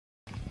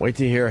Wait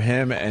to hear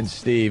him and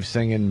Steve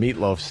singing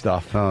Meatloaf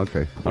stuff. Oh,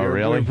 okay. Oh,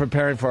 really? We're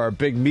preparing for our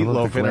big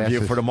Meatloaf interview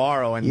for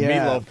tomorrow, and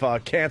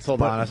Meatloaf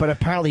canceled on us. But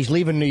apparently he's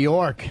leaving New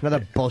York.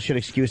 Another bullshit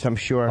excuse, I'm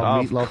sure.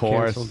 Of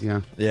course.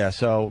 Canceled, yeah.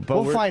 So,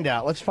 but we'll find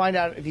out. Let's find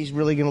out if he's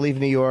really going to leave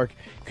New York,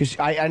 because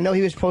I know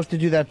he was supposed to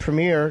do that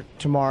premiere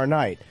tomorrow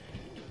night.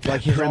 Like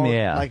his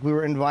premiere. Like we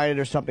were invited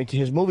or something to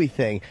his movie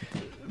thing.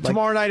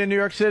 Tomorrow night in New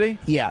York City?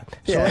 Yeah.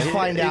 So let's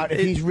find out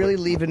if he's really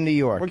leaving New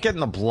York. We're getting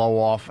the blow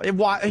off.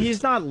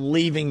 He's not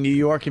leaving New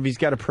York if he's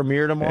got a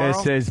premiere tomorrow.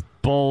 This is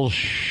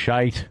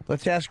bullshit.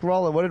 Let's ask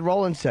Roland. What did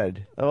Roland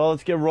said? Well,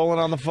 let's get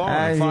Roland on the phone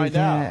and find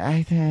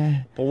out.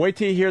 Well, wait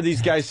till you hear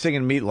these guys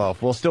singing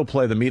Meatloaf. We'll still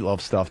play the Meatloaf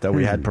stuff that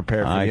we had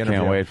prepared for the interview. I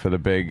can't wait for the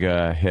big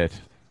hit,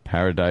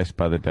 Paradise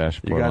by the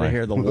Dashboard. You got to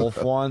hear the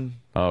Wolf one.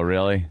 Oh,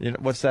 really? You know,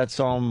 what's that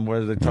song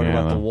where they talk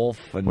about the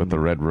wolf? And with the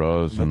red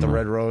rose. With the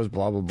red rose,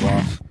 blah, blah,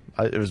 blah.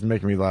 It was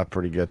making me laugh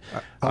pretty good.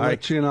 I'll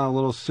let you in on a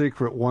little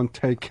secret. One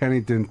take,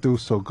 Kenny didn't do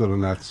so good on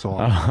that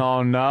song.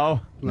 Oh, no?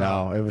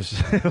 No, it was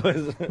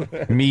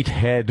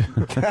Meathead.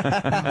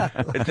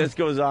 It just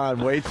goes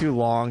on way too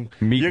long.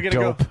 You're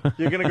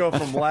gonna go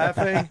from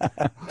laughing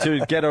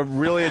to get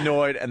really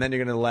annoyed, and then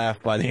you're gonna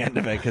laugh by the end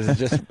of it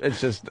because it's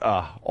just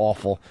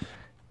awful.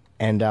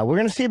 And we're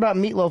gonna see about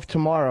Meatloaf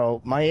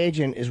tomorrow. My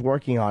agent is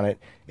working on it.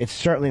 It's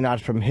certainly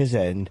not from his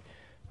end.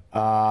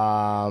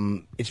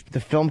 It's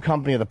the film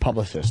company or the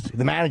publicist.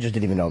 The managers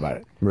didn't even know about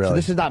it. Really? So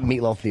this is not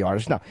Meatloaf the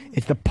artist. No,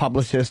 it's the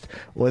publicist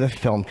or the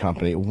film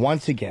company.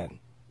 Once again.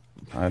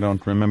 I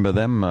don't remember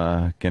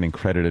them getting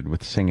credited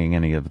with singing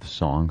any of the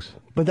songs.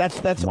 But that's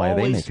why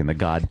always, are they making the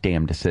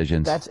goddamn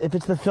decisions? If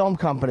it's the film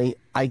company,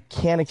 I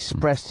can't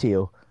express to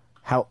you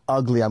how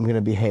ugly I'm going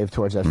to behave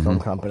towards that film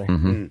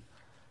company.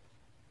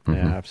 Yeah,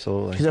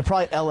 absolutely. Because they're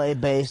probably L.A.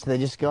 based. They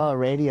just go,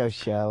 radio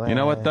show. You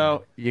know what,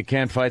 though? You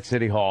can't fight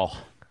City Hall.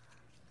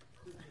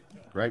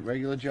 Right,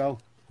 Regular Joe?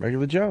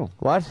 Regular Joe.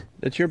 What?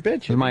 That's your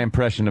bitch. It's my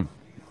impression of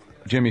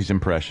Jimmy's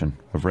impression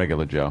of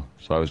Regular Joe.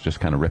 So I was just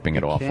kind of ripping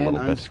it off a little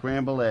bit.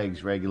 Unscramble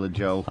eggs, Regular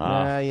Joe.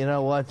 You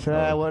know what?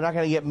 We're not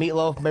going to get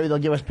Meatloaf. Maybe they'll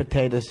give us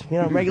potatoes.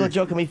 You know, Regular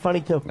Joe can be funny,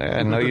 too.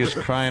 No use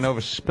crying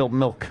over spilt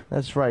milk.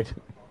 That's right.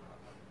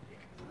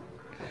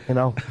 You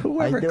know.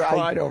 Whoever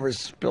cried over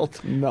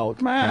spilt milk?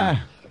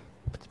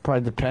 It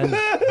probably depends.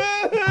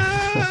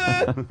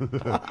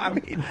 I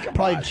mean,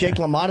 probably Jake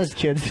LaMotta's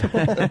kids.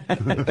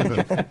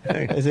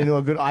 As they knew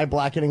a good eye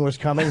blackening was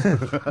coming.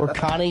 Or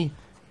Connie,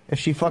 if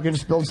she fucking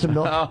spilled some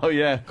milk. Oh,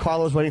 yeah.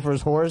 Carlo's waiting for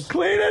his whores.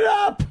 Clean it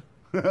up!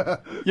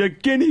 You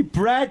guinea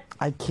brat!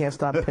 I can't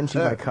stop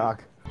pinching my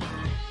cock.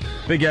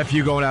 Big F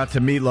you going out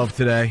to Meatloaf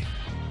today.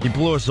 He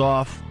blew us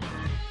off.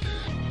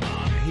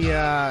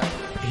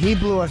 He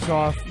blew us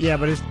off. Yeah,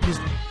 but it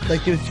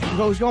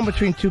was going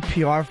between two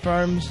PR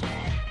firms.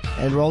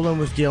 And Roland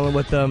was dealing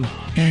with them,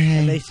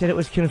 and they said it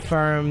was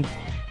confirmed.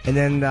 And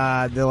then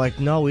they're like,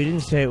 no, we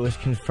didn't say it was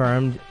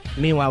confirmed.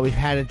 Meanwhile, we've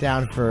had it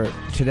down for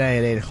today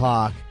at 8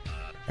 o'clock,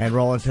 and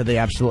Roland said they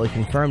absolutely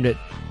confirmed it.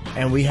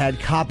 And we had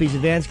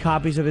advanced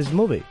copies of his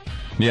movie.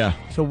 Yeah.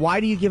 So why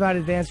do you give out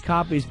advanced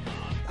copies?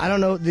 I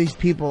don't know these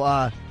people.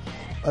 I'll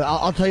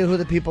tell you who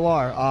the people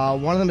are.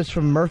 One of them is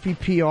from Murphy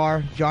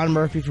PR, John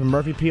Murphy from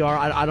Murphy PR.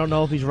 I don't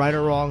know if he's right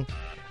or wrong.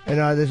 And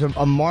there's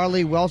a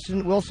Marley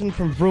Wilson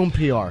from Vroom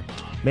PR.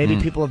 Maybe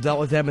people have dealt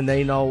with them and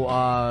they know.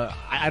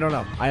 I don't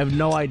know. I have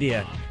no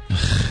idea.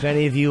 If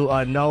any of you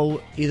know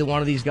either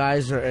one of these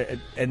guys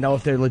and know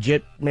if they're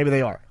legit, maybe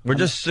they are. We're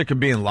just sick of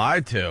being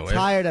lied to.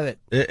 Tired of it.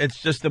 It's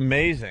just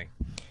amazing.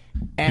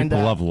 And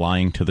people love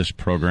lying to this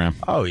program.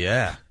 Oh,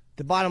 yeah.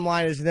 The bottom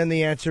line is, and then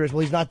the answer is,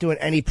 well, he's not doing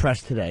any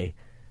press today.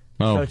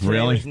 Oh, so today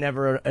really? was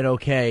never an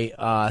okay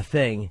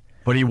thing.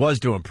 But he was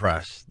doing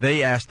press.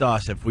 They asked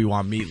us if we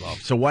want Meatloaf.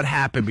 So what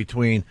happened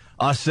between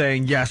us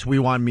saying, yes, we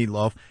want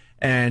Meatloaf,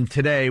 and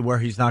today where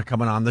he's not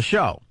coming on the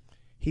show?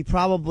 He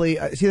probably...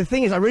 see, the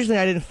thing is, originally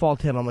I didn't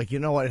fault him. I'm like, you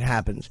know what? It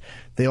happens.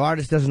 The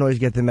artist doesn't always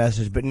get the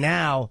message. But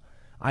now,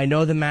 I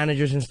know the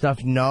managers and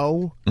stuff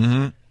know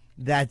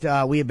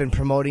that we have been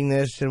promoting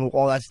this and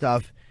all that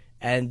stuff,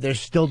 and they're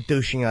still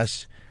douching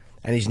us,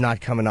 and he's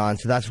not coming on.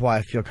 So that's why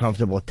I feel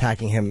comfortable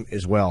attacking him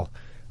as well.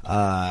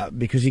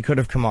 Because he could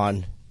have come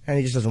on, and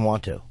he just doesn't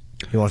want to.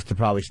 He wants to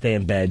probably stay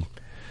in bed,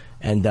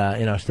 and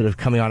instead of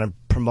coming on and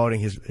promoting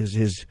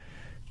his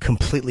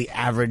completely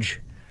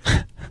average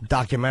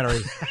documentary.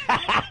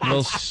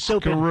 Well,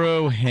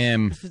 screw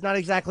him. This is not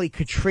exactly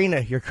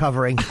Katrina you're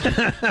covering.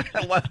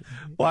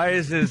 Why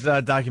is his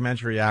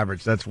documentary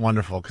average? That's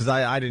wonderful, because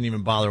I didn't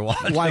even bother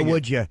watching. Why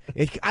would you?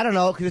 I don't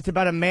know, because it's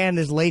about a man in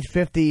his late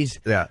 50s.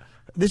 Yeah.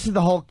 This is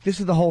the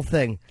whole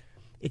thing.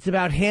 It's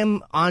about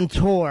him on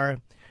tour,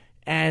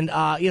 and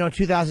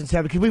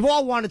 2007. Because we've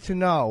all wanted to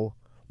know,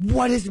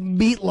 what is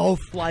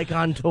Meatloaf like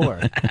on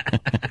tour?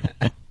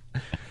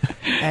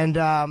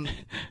 And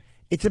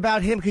it's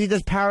about him because he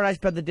does Paradise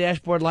by the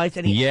Dashboard Lights,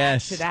 and he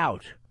acts it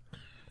out.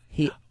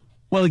 He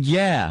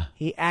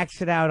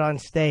acts it out on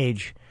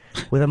stage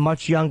with a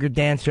much younger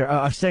dancer,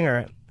 a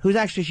singer, who's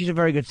actually, she's a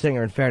very good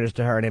singer, in fairness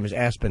to her. Her name is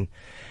Aspen.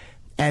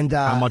 And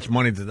how much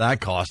money did that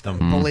cost him?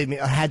 Believe me,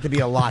 it had to be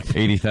a lot.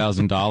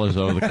 $80,000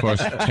 over the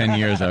course of 10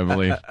 years, I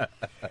believe.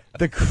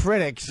 The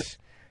critics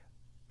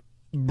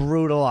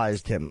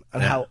brutalized him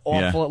and how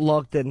awful it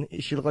looked, and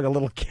she looked like a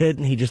little kid,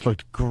 and he just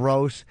looked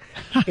gross.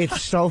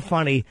 It's so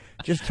funny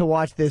just to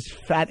watch this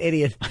fat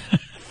idiot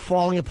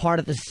falling apart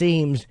at the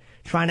seams,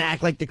 trying to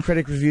act like the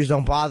critic reviews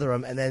don't bother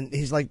him, and then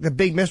he's like, the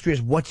big mystery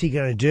is, what's he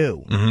gonna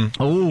do?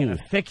 Oh, he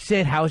gonna fix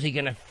it? How is he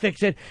gonna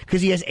fix it?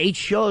 Because he has 8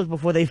 shows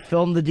before they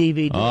film the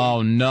DVD.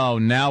 Oh no!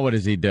 Now what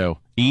does he do?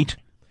 Eat?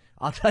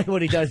 I'll tell you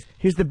what he does.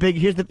 Here's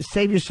the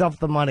save yourself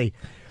the money.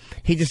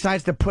 He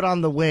decides to put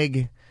on the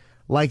wig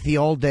like the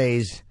old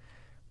days,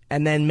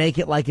 and then make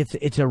it like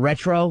it's a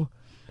retro.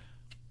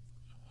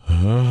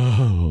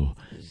 Oh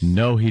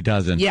no, he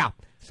doesn't. Yeah,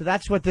 so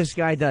that's what this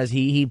guy does.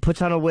 He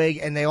puts on a wig,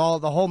 and the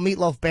whole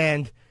Meatloaf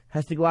band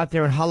has to go out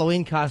there in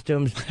Halloween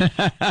costumes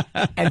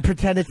and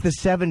pretend it's the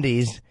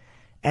 70s.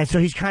 And so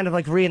he's kind of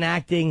like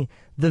reenacting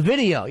the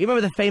video. You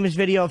remember the famous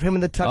video of him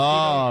in the tuxedo?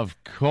 Oh, of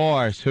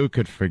course. Who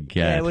could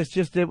forget? Yeah, it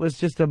was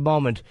just a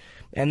moment.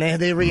 And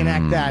they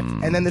reenact that.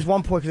 And then there's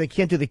one point, because they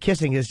can't do the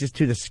kissing, it's just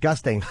too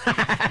disgusting.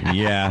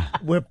 Yeah.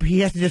 Where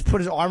he has to just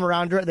put his arm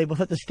around her, and they both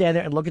have to stand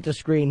there and look at the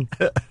screen.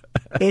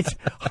 It's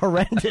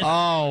horrendous.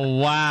 Oh,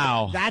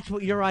 wow. That's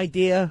what your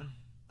idea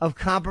of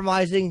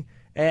compromising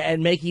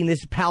and making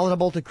this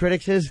palatable to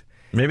critics is?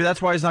 Maybe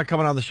that's why he's not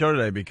coming on the show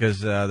today,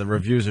 because the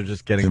reviews are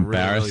just getting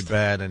really, really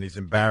bad, and he's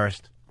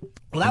embarrassed.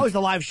 Well, that was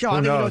the live show. I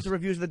don't even know what the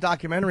reviews of the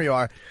documentary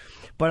are.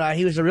 But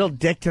he was a real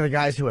dick to the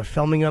guys who were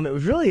filming him. It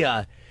was really,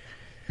 I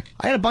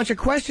had a bunch of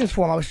questions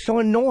for him. I was so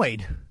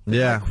annoyed.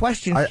 Yeah.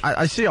 Questions.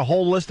 I see a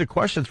whole list of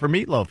questions for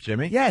Meatloaf,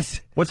 Jimmy.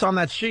 Yes. What's on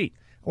that sheet?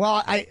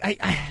 Well,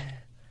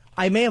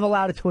 I may have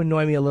allowed it to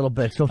annoy me a little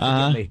bit, so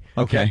forgive me.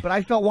 Okay. But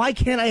I felt, why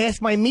can't I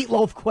ask my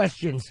Meatloaf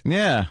questions?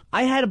 Yeah.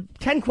 I had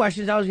 10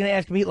 questions I was going to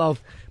ask Meatloaf,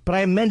 but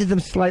I amended them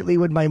slightly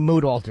when my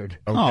mood altered.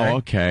 Okay. Oh,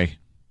 okay.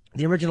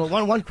 The original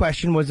one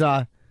question was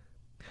it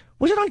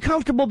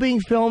uncomfortable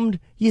being filmed?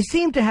 You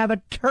seem to have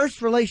a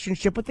terse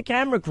relationship with the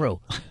camera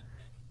crew.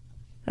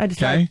 I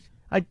decided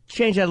I'd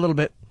change that a little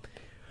bit.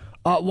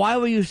 Why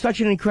were you such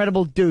an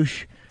incredible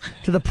douche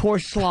to the poor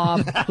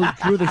slob who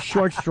drew the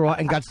short straw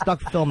and got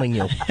stuck filming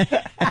you?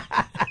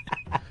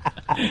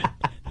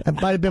 That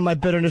might have been my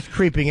bitterness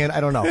creeping in. I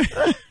don't know.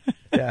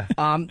 Yeah.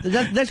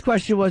 The next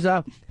question was,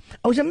 I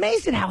was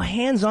amazed at how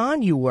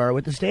hands-on you were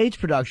with the stage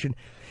production.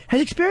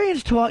 Has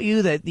experience taught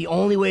you that the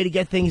only way to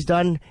get things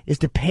done is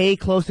to pay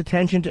close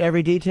attention to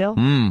every detail?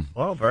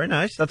 Well, very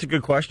nice. That's a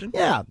good question.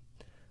 Yeah.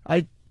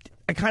 I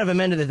kind of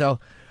amended it, though.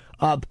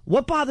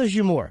 What bothers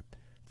you more?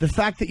 The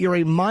fact that you're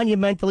a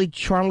monumentally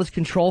charmless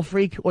control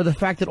freak, or the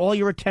fact that all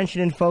your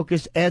attention and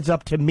focus adds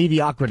up to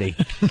mediocrity?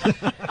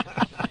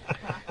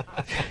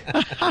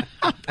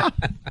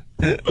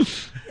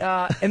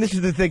 And this is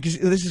the thing, 'cause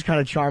this is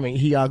kind of charming.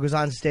 He goes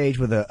on stage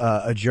with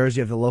a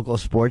jersey of the local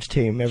sports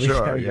team. In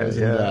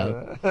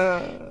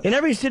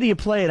every city you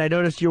played, I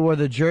noticed you wore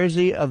the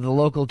jersey of the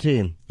local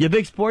team. You a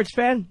big sports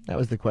fan? That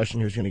was the question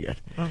he was going to get.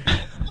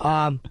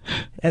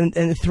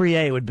 And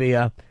 3A would be,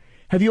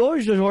 have you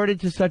always resorted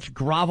to such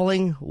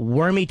groveling,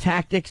 wormy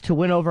tactics to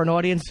win over an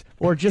audience,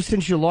 or just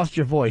since you lost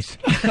your voice?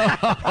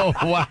 Oh,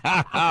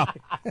 wow.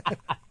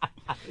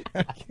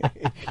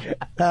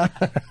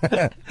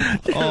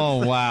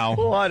 Oh, wow.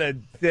 What a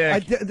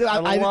dick.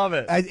 I love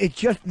it. It's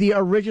just the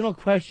original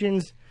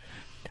questions.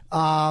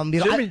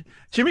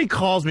 Jimmy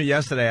calls me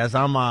yesterday as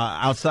I'm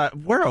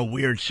outside. We're a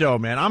weird show,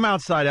 man. I'm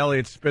outside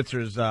Elliot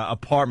Spitzer's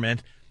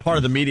apartment, part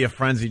of the media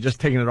frenzy, just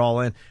taking it all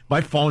in.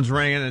 My phone's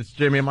ringing, and it's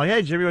Jimmy. I'm like,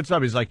 hey, Jimmy, what's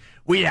up? He's like,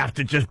 we have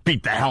to just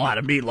beat the hell out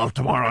of Meatloaf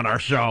tomorrow on our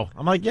show.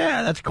 I'm like,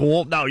 yeah, that's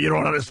cool. No, you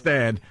don't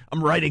understand.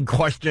 I'm writing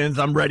questions.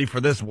 I'm ready for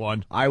this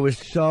one. I was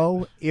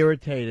so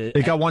irritated.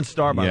 It got 1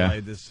 star, by the way,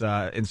 this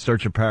In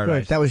Search of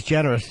Paradise. Good. That was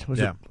generous.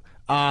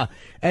 And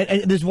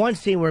there's one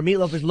scene where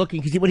Meatloaf is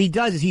looking, because what he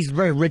does is he's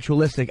very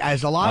ritualistic,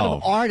 as a lot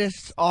of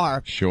artists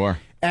are. Sure.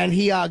 And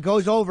he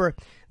goes over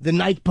the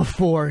night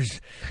before's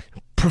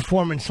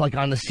performance, like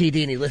on the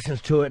CD, and he listens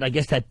to it, and I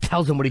guess that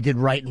tells him what he did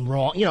right and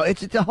wrong. You know,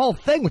 it's the whole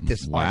thing with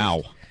this. Wow.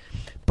 Artist.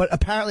 But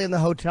apparently in the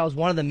hotels,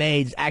 one of the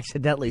maids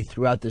accidentally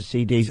threw out the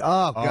CDs.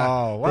 Oh, God.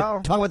 Oh, wow.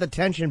 Talk about the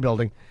tension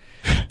building.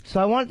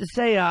 So I wanted to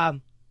say,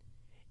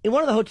 in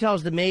one of the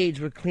hotels, the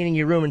maids were cleaning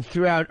your room and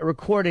threw out a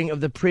recording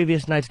of the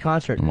previous night's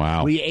concert.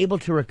 Wow. Were you able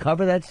to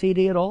recover that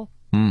CD at all?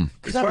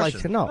 Because I'd like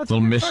to know. Little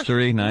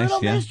mystery, nice.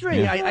 Little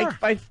mystery. Yeah.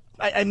 I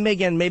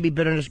again, maybe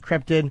bitterness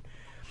crept in.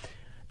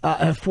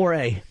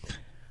 4A.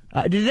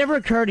 Did it ever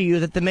occur to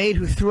you that the maid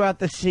who threw out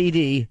the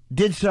CD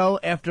did so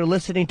after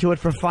listening to it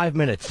for 5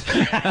 minutes?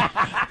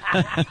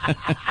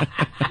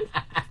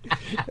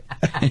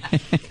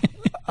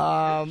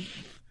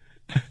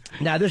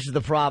 Now, this is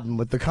the problem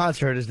with the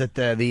concert, is that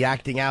the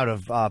acting out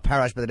of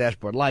Paradise by the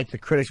Dashboard Lights, the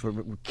critics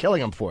were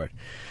killing him for it.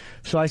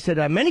 So I said,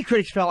 many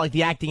critics felt like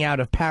the acting out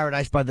of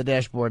Paradise by the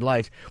Dashboard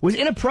Lights was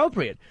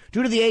inappropriate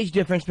due to the age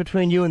difference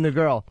between you and the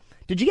girl.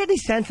 Did you get any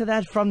sense of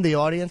that from the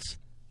audience?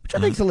 Which I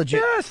think is a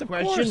legit yes, of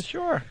question. Course,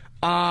 sure.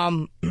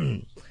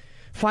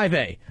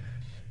 5A.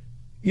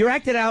 Your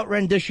acted-out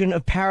rendition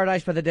of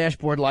Paradise by the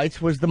Dashboard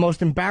Lights was the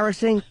most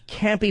embarrassing,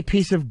 campy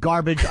piece of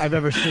garbage I've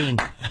ever seen.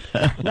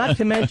 Not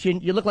to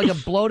mention, you look like a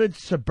bloated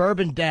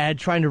suburban dad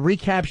trying to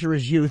recapture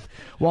his youth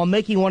while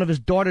making one of his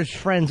daughter's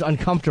friends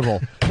uncomfortable.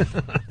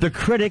 The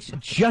critics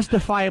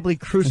justifiably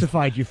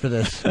crucified you for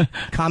this.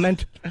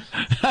 Comment?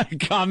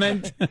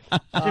 Comment?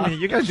 Jimmy,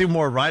 you guys do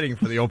more writing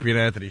for the Opie and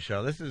Anthony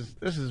show. This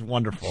is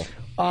wonderful.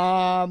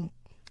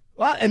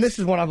 Well, and this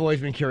is what I've always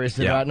been curious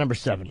about, number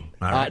 7.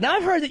 Right. Now,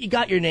 I've heard that you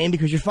got your name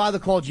because your father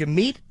called you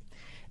meat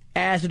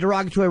as a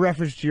derogatory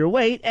reference to your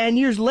weight, and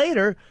years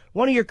later,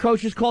 one of your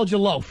coaches called you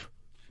loaf.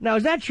 Now,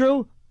 is that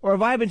true, or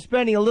have I been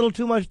spending a little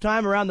too much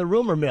time around the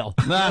rumor mill?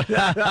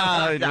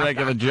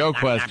 Regular Joe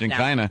question,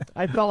 kind of.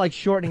 I felt like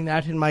shortening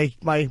that in my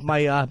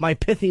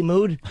pithy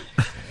mood.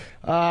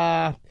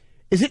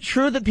 Is it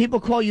true that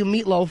people call you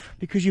Meatloaf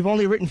because you've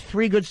only written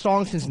 3 good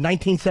songs since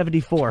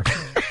 1974?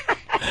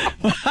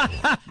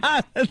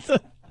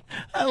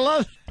 I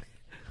love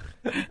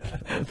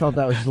I felt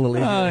that was just a little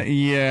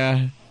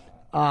easier.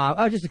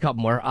 yeah. Just a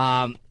couple more.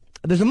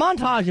 There's a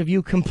montage of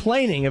you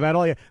complaining about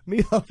all your...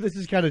 Meatloaf, this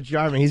is kind of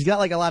charming. He's got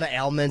like a lot of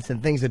ailments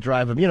and things that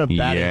drive him. You know,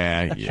 bad.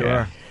 Yeah.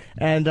 Sure.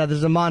 And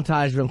there's a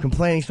montage of him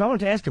complaining. So I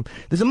wanted to ask him,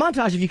 there's a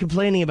montage of you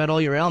complaining about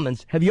all your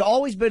ailments. Have you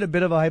always been a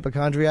bit of a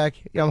hypochondriac?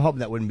 Yeah, I'm hoping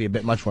that wouldn't be a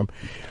bit much for him.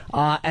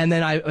 And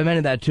then I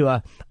amended that to,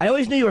 I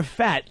always knew you were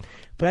fat,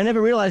 but I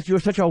never realized you were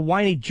such a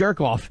whiny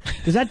jerk-off.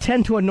 Does that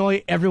tend to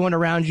annoy everyone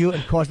around you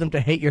and cause them to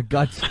hate your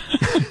guts?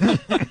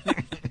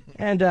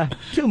 And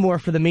 2 more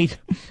for the meat.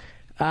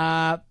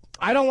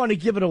 I don't want to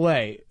give it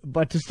away,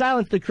 but to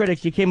silence the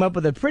critics, you came up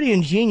with a pretty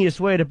ingenious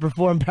way to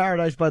perform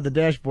Paradise by the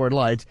Dashboard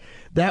Lights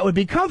that would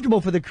be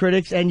comfortable for the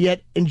critics and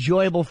yet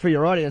enjoyable for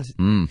your audience.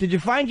 Did you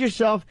find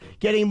yourself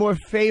getting more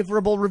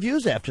favorable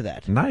reviews after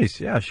that?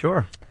 Nice. Yeah,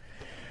 sure.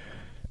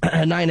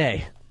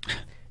 9A.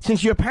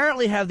 Since you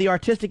apparently have the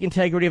artistic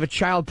integrity of a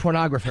child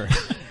pornographer,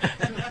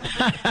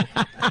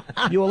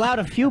 you allowed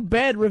a few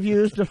bad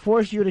reviews to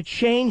force you to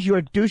change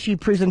your douchey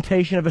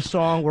presentation of a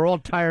song we're all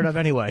tired of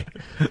anyway.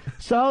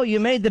 So you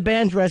made the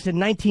band dress in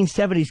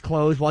 1970s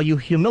clothes while you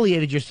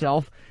humiliated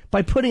yourself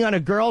by putting on a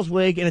girl's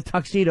wig and a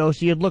tuxedo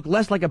so you'd look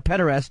less like a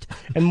pederast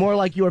and more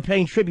like you were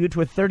paying tribute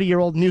to a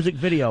 30-year-old music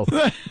video.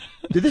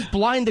 Did this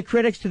blind the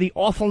critics to the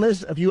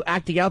awfulness of you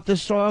acting out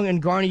this song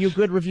and garner you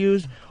good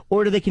reviews?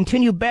 Or do they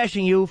continue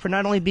bashing you for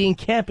not only being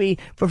campy,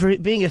 but for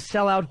being a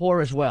sellout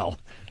whore as well?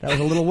 That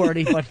was a little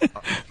wordy, but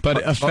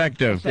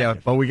effective. Yeah,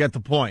 but we get the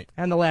point.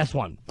 And the last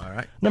one. All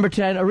right. Number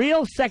 10, a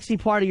real sexy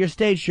part of your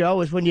stage show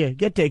is when you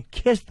get to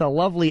kiss the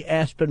lovely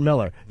Aspen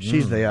Miller.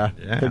 She's the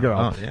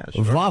girl. Oh, yeah,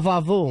 sure.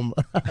 Va-va-voom.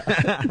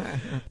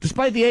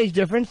 Despite the age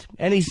difference,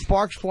 any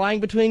sparks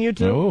flying between you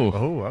two?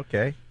 Oh,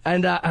 okay.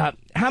 And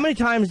how many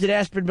times did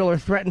Aspen Miller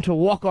threaten to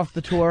walk off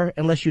the tour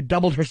unless you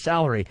doubled her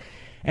salary?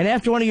 And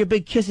after one of your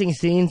big kissing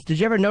scenes, did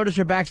you ever notice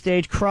her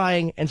backstage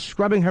crying and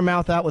scrubbing her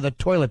mouth out with a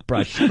toilet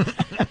brush?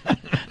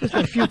 Just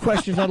a few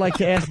questions I'd like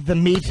to ask the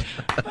meat.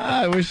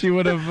 I wish he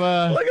would have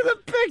Look at the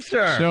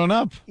picture. shown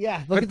up.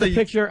 Yeah, look at the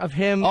picture of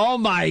him Oh,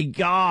 my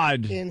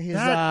God. in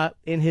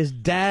his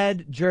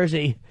dad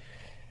jersey.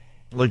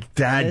 Look,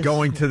 Dad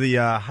going to the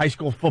high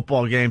school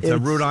football game to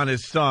It's- root on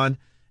his son,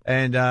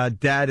 and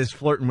Dad is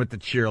flirting with the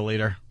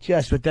cheerleader,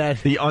 Just with that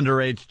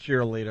underage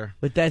cheerleader.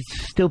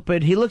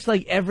 stupid. He looks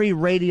like every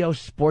radio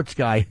sports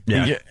guy.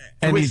 Yeah.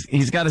 And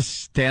he's got to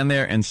stand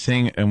there and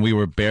sing, and we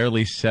were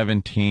barely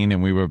 17,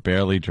 and we were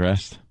barely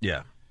dressed.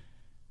 Yeah.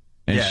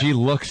 And Yeah. she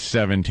looks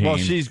 17. Well,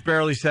 she's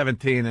barely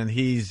 17, and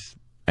he's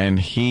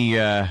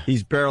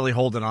Barely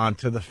holding on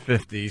to the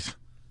 50s.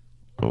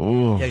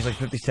 ooh. Yeah, he's like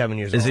 57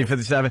 years Is old. he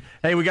 57?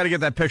 Hey, we got to get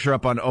that picture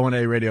up on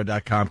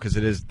onaradio.com because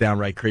it is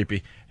downright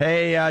creepy.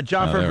 Hey,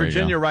 John from there we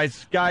Virginia go.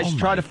 writes, guys,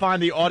 try to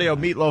find the audio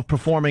Meatloaf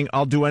performing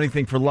I'll Do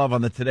Anything for Love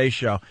on the Today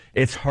Show.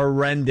 It's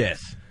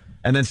horrendous.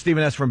 And then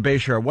Stephen S. from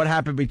Bayshore, what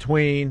happened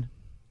between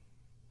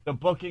the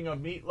booking of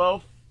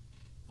Meatloaf?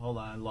 Hold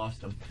on, I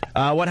lost him.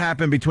 What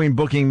happened between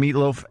booking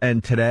Meatloaf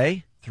and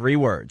today? 3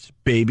 words.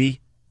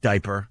 Baby,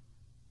 diaper,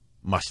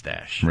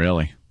 mustache.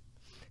 Really?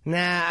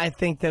 Nah, I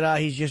think that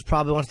he just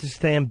probably wants to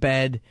stay in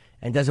bed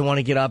and doesn't want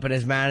to get up. And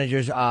his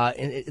managers,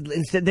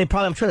 instead,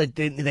 I'm sure that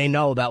they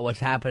know about what's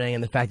happening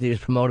and the fact that he was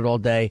promoted all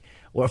day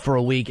or for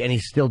a week and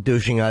he's still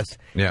douching us.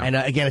 Yeah. And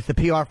again, it's the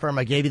PR firm.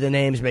 I gave you the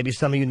names. Maybe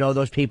some of you know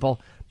those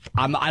people.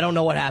 I don't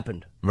know what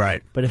happened.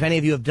 Right. But if any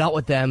of you have dealt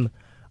with them,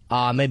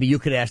 maybe you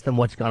could ask them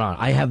what's going on.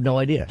 I have no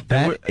idea.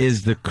 That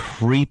is the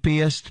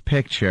creepiest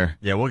picture.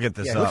 Yeah, we'll get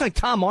this Yeah, it up. looks like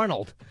Tom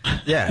Arnold.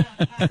 Yeah.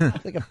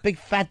 It's like a big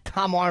fat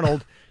Tom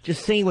Arnold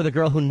just singing with a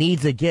girl who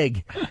needs a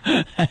gig.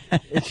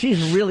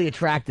 She's really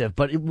attractive,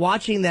 but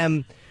watching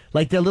them,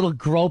 like their little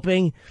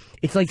groping,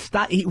 it's like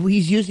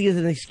he's using it as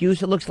an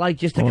excuse, it looks like,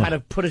 just to kind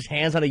of put his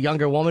hands on a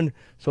younger woman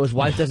so his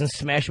wife doesn't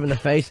smash him in the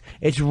face.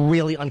 It's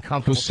really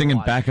uncomfortable. Who's singing to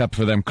watch. backup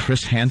for them?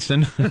 Chris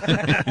Hansen?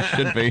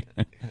 Should be.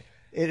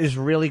 It is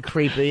really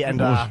creepy, and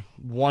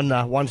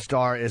one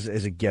star is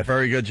a gift.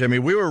 Very good, Jimmy.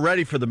 We were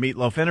ready for the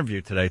Meatloaf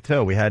interview today,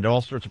 too. We had all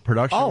sorts of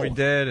production we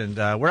did,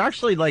 and we're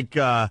actually like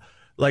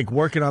like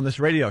working on this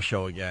radio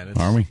show again.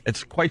 Are we?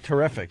 It's quite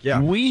terrific.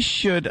 Yeah. We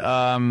should,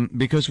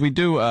 because we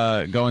do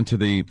go into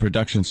the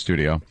production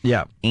studio.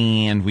 Yeah.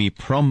 And we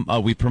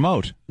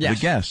promote Yes.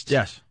 the guests.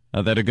 Yes.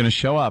 That are going to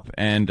show up,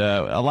 and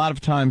a lot of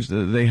times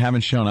they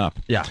haven't shown up.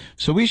 Yeah.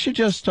 So we should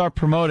just start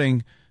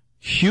promoting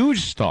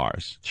huge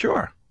stars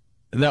Sure.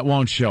 that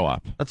won't show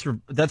up. That's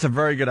a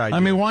very good idea. I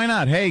mean, why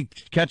not? Hey,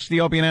 catch the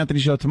Opie and Anthony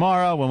show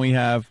tomorrow when we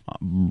have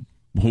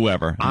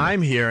whoever.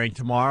 I'm hearing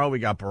tomorrow we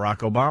got Barack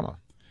Obama.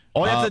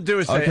 All you have to do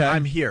is say, okay.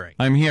 I'm hearing.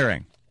 I'm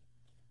hearing.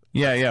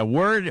 Yeah.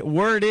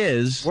 Word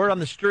is. Word on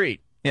the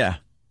street. Yeah.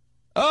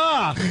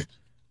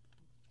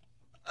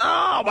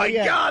 Oh my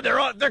God!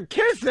 They're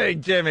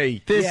kissing,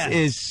 Jimmy. This Yeah.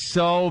 is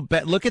so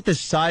bad. Look at the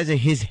size of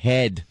his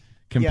head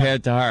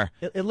compared to her.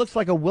 It looks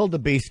like a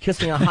wildebeest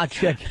kissing a hot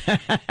chick.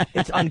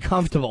 It's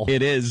uncomfortable.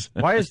 It is.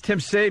 Why is Tim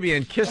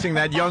Sabian kissing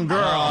that young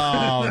girl?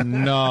 Oh,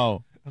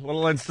 no. A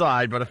little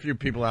inside, but a few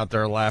people out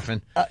there are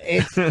laughing.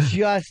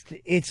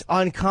 It's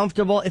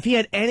uncomfortable. If he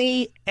had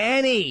if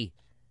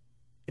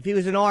he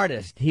was an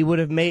artist, he would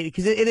have made,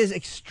 because it is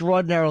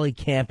extraordinarily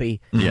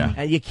campy. Yeah.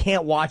 And you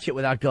can't watch it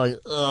without going,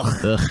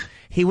 ugh.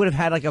 He would have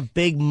had like a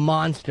big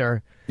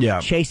monster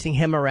chasing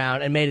him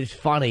around and made it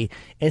funny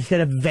instead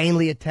of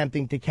vainly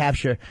attempting to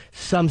capture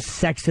some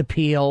sex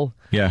appeal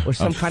or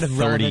some kind of 30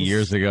 relevance.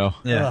 years ago.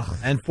 Yeah. Ugh.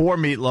 And for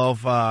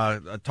Meatloaf,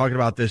 talking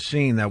about this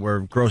scene that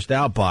we're grossed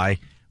out by,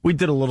 we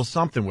did a little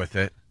something with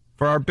it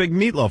for our big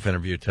Meatloaf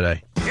interview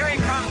today. Here he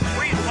comes.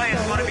 Squeeze play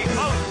is going to be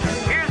close.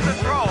 Here's the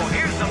throw.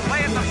 Here's the play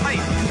at the plate.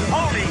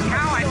 Holy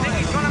cow, I think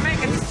he's going to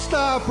make it.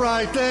 Stop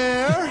right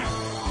there.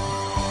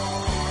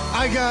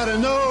 I gotta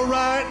know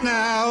right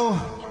now.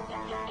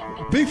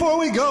 Before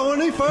we go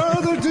any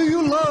further, do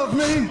you love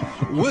me?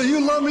 Will you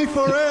love me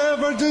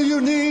forever? Do you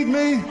need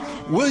me?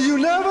 Will you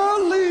never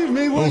leave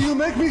me? Will you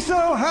make me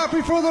so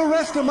happy for the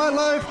rest of my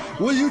life?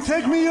 Will you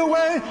take me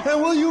away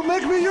and will you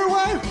make me your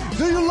wife?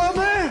 Do you love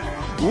me?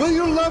 Will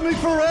you love me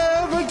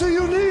forever? Do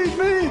you need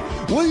me?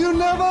 Will you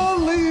never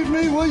leave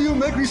me? Will you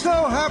make me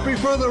so happy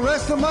for the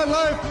rest of my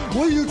life?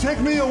 Will you take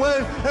me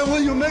away and will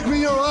you make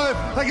me your wife?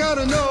 I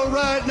gotta know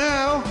right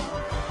now.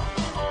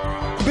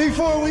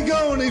 Before we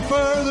go any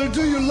further,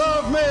 do you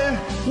love me?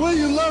 Will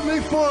you love me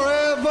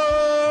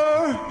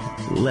forever?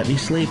 Let me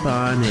sleep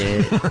on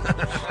it.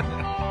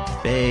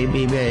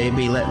 Baby,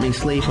 baby, let me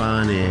sleep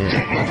on it.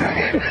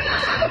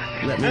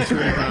 Let me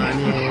sleep on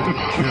it,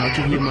 and I'll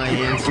give you my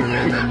answer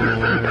in the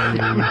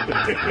morning.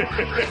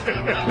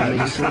 Let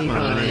me sleep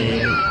on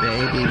it.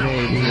 Baby,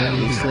 baby, let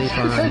me sleep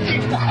on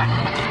it.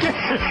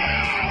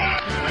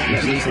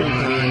 Let me sleep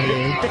on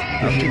it,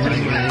 I'll give you my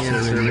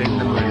answer in the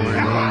morning.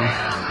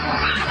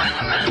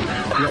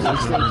 Let me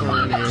sleep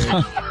on it.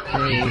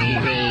 Baby,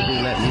 baby,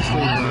 let me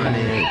sleep on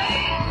it.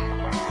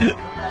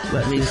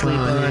 Let me sleep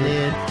on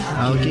it.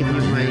 I'll give you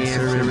my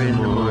answer in the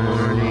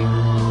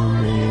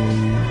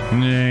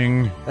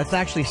morning. That's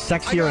actually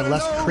sexier and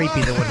less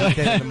creepy than what he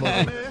did in the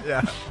movie.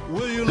 Yeah.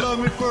 Will you love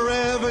me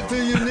forever?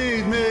 Do you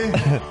need me?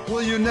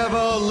 Will you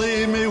never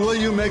leave me? Will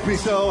you make me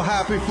so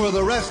happy for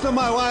the rest of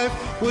my life?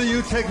 Will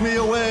you take me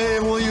away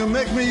and will you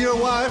make me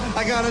your wife?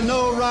 I gotta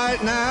know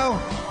right now.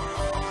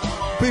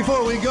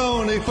 Before we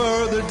go any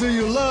further, do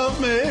you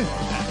love me?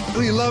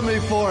 Will you love me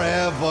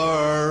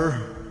forever?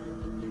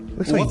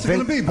 What's it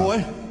gonna be,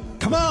 boy?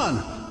 Come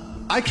on!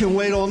 I can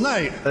wait all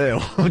night.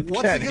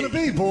 What's it gonna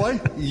be, boy?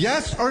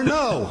 Yes or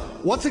no?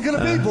 What's it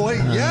gonna be, boy?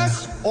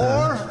 Yes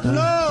or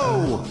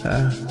no?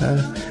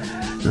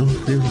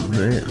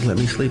 Let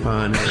me sleep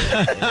on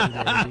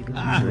it.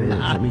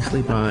 Let me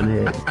sleep on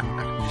it.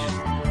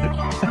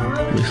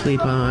 Let me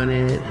sleep on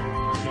it.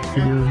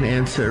 You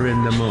answer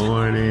in the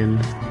morning.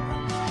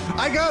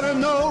 I gotta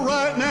know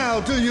right now,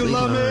 do you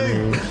love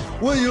me?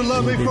 Will you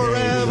love me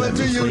forever?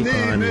 Do you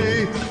need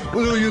me?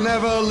 Will you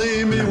never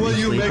leave me? Will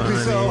you make me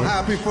so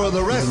happy for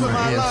the rest of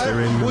my life?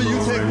 Will you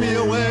take me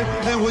away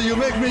and will you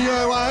make me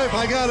your wife?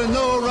 I gotta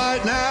know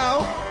right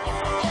now.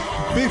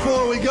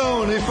 Before we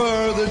go any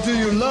further, do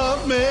you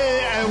love me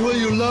and will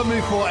you love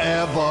me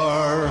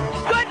forever?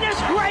 Goodness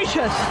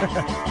gracious!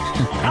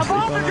 Of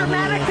all the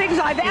dramatic things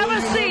I've ever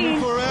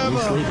seen. Forever.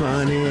 Sleep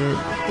on it.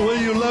 Will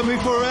you love me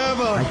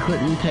forever? I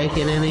couldn't take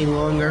it any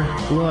longer.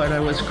 Lord, I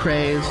was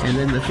crazed. And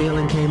then the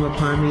feeling came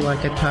upon me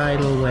like a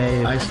tidal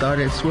wave. I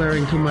started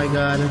swearing to my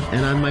God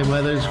and on my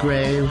mother's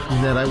grave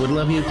that I would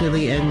love you till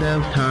the end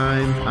of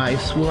time. I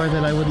swore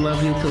that I would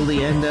love you till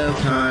the end of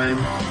time.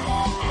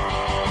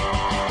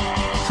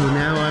 So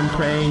now I'm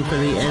praying for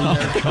the end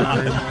of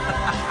time.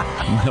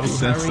 No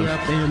sense Hurry of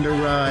up and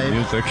arrive.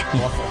 music.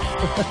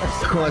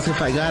 Because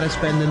if I gotta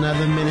spend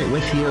another minute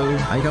with you,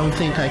 I don't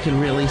think I can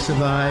really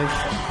survive.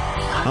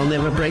 I'll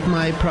never break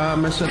my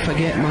promise or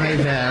forget my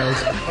vows,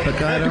 but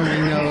God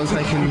only knows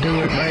I can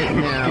do it right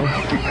now.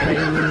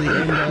 Praying in the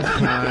end of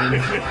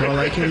time, all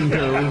I can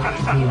do.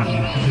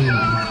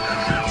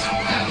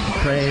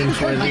 Praying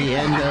for the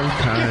end of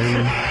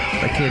time,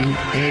 I can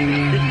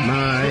end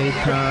my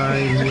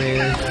time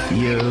with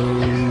you.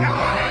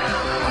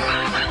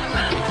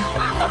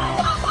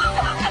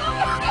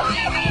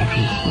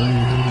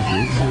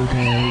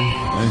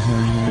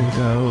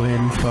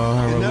 going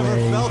far It never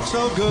away. felt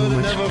so good, it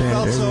Much never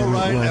felt better so than it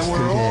right, was and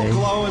we're all today.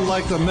 glowing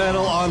like the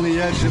metal on the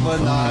edge of a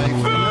knife. It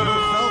never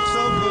felt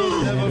so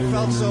good, it never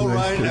felt so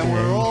right, and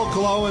we're all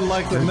glowing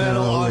like the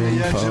metal on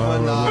the edge of a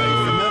knife.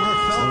 It never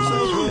felt so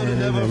good, it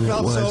never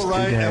felt so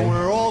right, and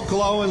we're all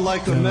glowing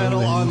like the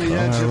metal on the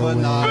edge of a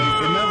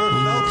knife. It never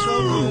felt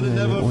so good, it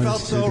never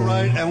felt so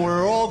right, and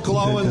we're all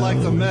glowing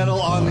like the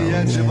metal on the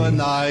edge of a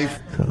knife.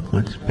 So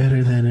much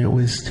better than it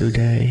was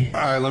today.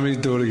 All right, let me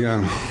do it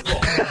again.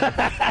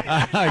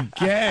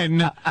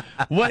 Again?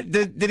 What?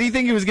 Did he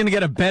think he was going to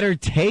get a better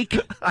take?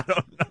 I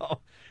don't know.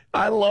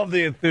 I love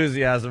the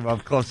enthusiasm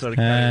of Close to the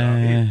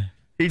Carry.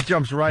 He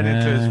jumps right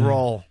into his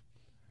role.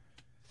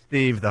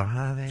 Steve, though.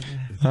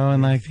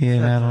 Blowing like the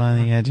metal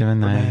on the edge of a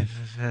knife.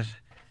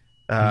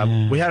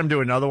 We had him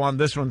do another one.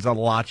 This one's a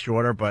lot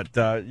shorter, but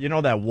you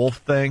know that wolf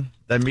thing,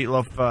 that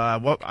Meatloaf.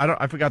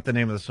 I forgot the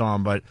name of the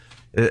song, but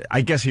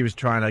I guess he was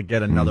trying to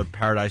get another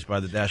Paradise by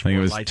the I Dashboard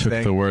think it Lights took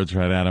thing. the words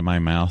right out of my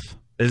mouth.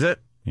 Is it?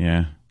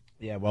 Yeah.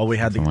 Yeah. Well, we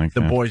had Something like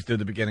the that. boys do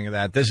the beginning of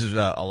that. This is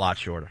a lot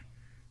shorter.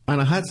 On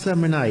a hot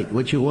summer night,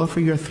 would you offer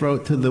your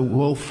throat to the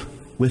wolf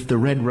with the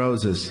red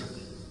roses?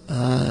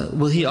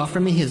 Will he offer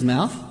me his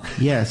mouth?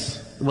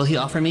 Yes. Will he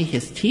offer me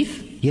his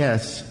teeth?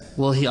 Yes.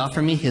 Will he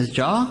offer me his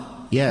jaw?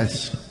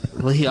 Yes.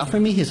 Will he offer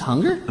me his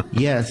hunger?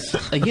 Yes.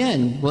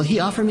 Again, will he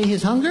offer me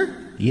his hunger?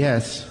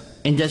 Yes.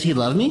 And does he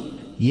love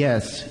me?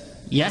 Yes.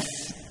 Yes.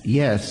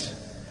 Yes.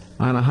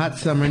 On a hot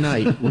summer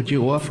night, would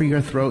you offer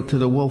your throat to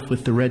the wolf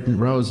with the red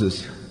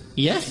roses?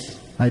 Yes.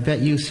 I bet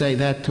you say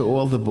that to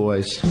all the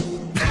boys.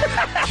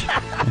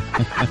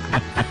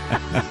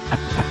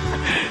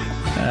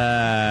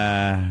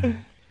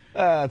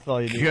 That's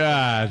all you do.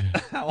 God.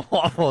 How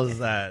awful is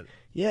that?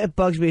 Yeah, it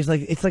bugs me.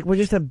 It's like we're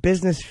just a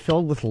business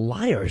filled with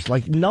liars.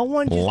 Like no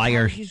one just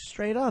Liars. tells you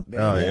straight up. Man.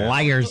 Oh, yeah.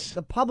 Liars.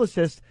 The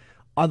publicists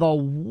are the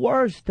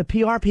worst. The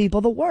PR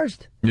people, the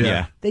worst.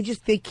 Yeah. They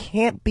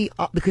can't be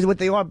up because what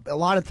they are a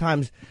lot of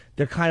times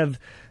they're kind of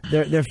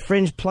they're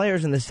fringe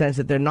players in the sense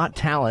that they're not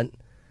talent.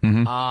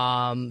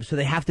 So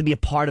they have to be a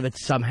part of it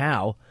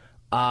somehow.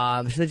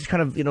 So they just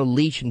kind of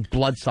leech and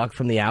bloodsuck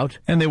from the out.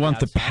 And they want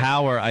the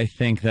power, I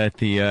think, that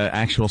the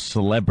actual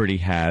celebrity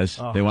has.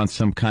 Oh. They want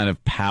some kind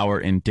of power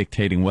in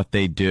dictating what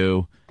they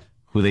do,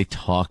 who they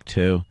talk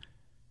to.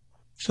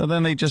 So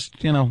then they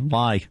just,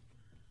 lie.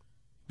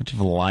 Bunch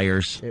of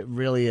liars. It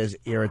really is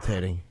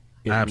irritating.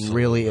 It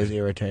Absolutely. really is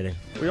irritating.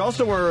 We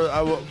also were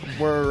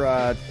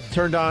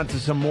turned on to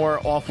some more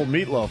awful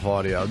Meatloaf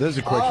audio. This is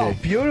a quickie. Oh,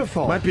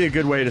 beautiful. Might be a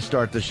good way to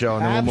start the show,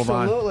 and then we'll move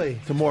on Absolutely.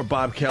 to more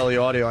Bob Kelly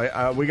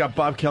audio. We got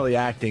Bob Kelly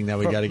acting that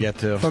we got to get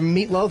to. From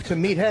Meatloaf to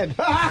Meathead.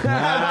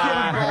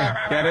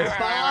 Get it?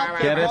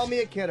 Bob, Get it? call me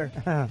a kidder.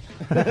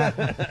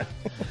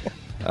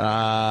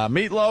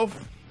 Meatloaf,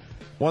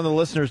 one of the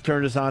listeners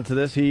turned us on to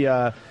this. He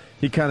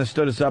kind of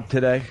stood us up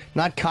today.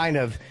 Not kind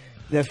of.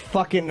 That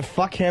fucking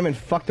fuck him and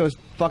fuck those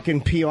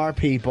fucking PR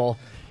people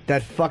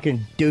that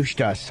fucking douched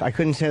us. I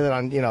couldn't say that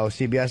on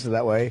CBS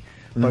that way,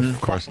 but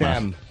fuck course not.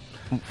 them,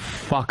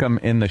 Fuck them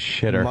in the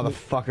shitter.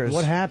 motherfuckers.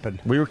 What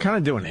happened? We were kind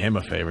of doing him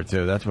a favor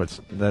too.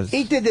 That's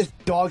He did this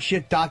dog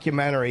shit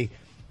documentary,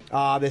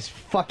 this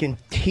fucking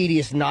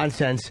tedious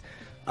nonsense.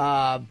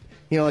 The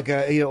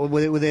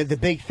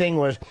big thing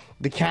was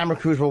the camera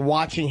crews were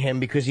watching him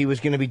because he was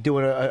going to be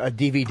doing a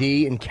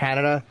DVD in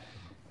Canada.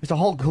 It's a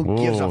whole who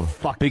gives a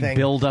fuck Big thing.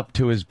 build up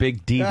to his big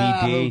Who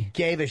DVD.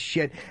 gave a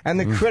shit? And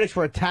the critics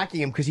were attacking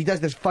him because he does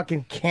this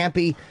fucking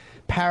campy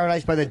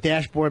Paradise by the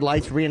Dashboard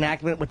Lights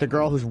reenactment with the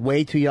girl who's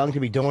way too young to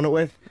be doing it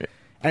with.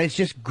 And it's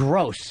just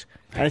gross.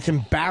 And it's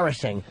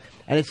embarrassing.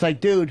 And it's like,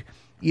 dude,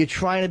 you're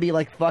trying to be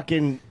like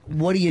fucking,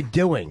 what are you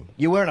doing?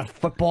 You're wearing a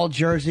football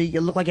jersey.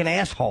 You look like an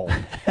asshole.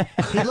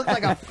 He looked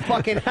like a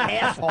fucking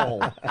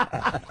asshole.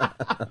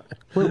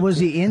 Was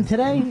he in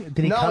today?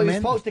 Did he No, come he was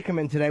in? supposed to come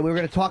in today. We were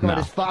going to talk about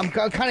his. I'm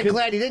kind of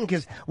glad he didn't,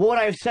 because what would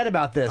I have said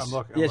about this?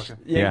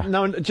 Yeah.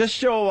 No, just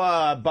show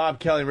Bob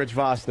Kelly and Rich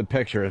Voss the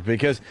pictures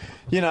because,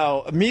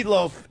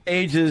 Meatloaf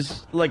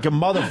ages like a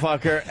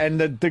motherfucker and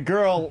the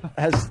girl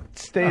has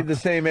stayed the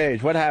same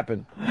age. What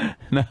happened?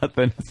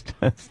 Nothing. It's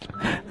just.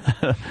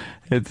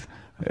 It's.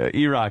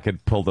 E-Rock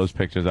had pulled those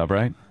pictures up,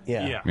 right?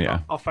 Yeah.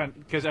 I'll find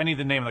because I need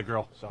the name of the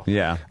girl. So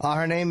Yeah.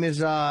 Her name is.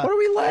 What are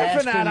we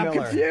laughing Aspen at? I'm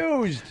Miller.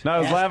 confused. No, I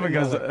was laughing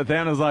because Miller.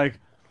 Dan was like,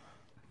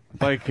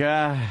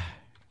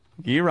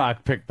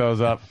 E-Rock picked those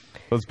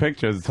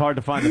pictures. It's hard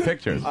to find the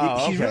pictures.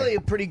 She's really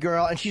a pretty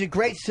girl, and she's a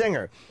great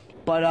singer.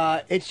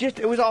 But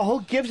it was a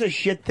whole gives a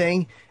shit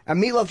thing.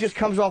 And Meatloaf just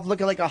comes off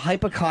looking like a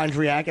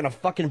hypochondriac and a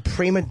fucking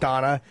prima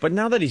donna. But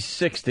now that he's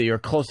 60 or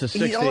close to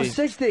 60, He's almost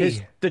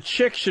 60. The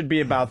chick should be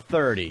about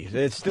 30.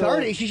 It's still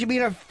 30. She should be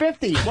in her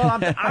 50s. Well,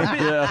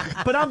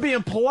 but I'm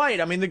being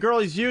polite. I mean, the girl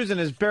he's using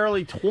is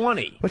barely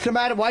 20. What's the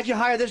matter? Why'd you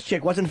hire this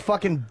chick? Wasn't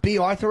fucking B.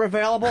 Arthur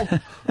available?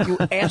 You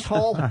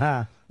asshole.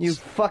 You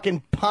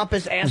fucking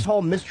pompous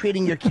asshole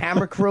mistreating your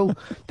camera crew.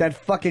 That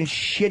fucking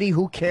shitty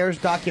Who Cares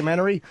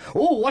documentary.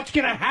 Oh, what's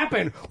going to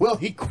happen? Will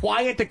he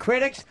quiet the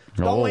critics?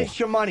 Don't waste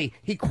your money.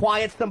 He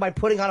quiets them by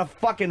putting on a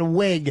fucking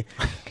wig.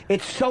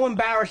 It's so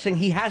embarrassing.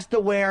 He has to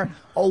wear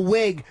a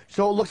wig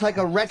so it looks like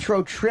a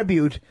retro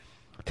tribute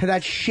to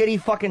that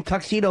shitty fucking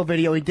tuxedo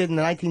video he did in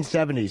the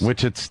 1970s.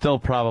 Which it still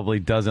probably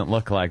doesn't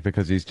look like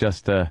because he's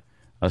just a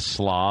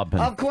slob.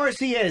 And Of course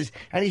he is.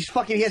 And he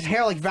has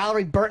hair like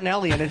Valerie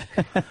Bertinelli in it.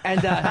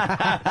 And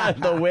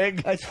the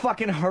wig. It's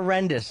fucking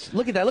horrendous.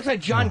 Look at that. It looks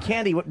like John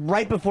Candy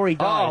right before he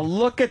died. Oh,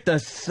 look at the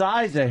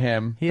size of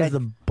him. He has the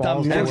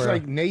balls. dumb Looks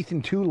like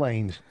Nathan Two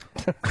Lanes.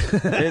 He's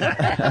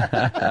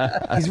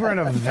wearing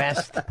a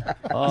vest. He's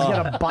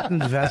got a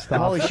buttoned vest on.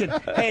 Holy shit.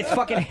 Hey, it's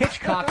fucking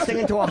Hitchcock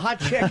singing to a hot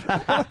chick.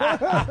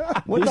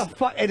 What the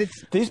fuck? And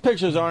it's These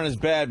pictures aren't as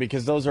bad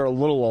because those are a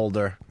little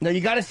older. no,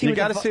 you got to see. You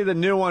got to see the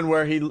new one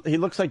where he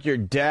looks like your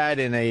dad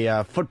in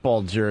a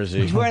football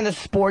jersey. He's wearing the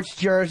sports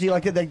jersey,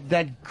 like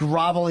that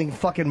groveling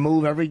fucking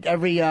move every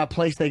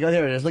place they go.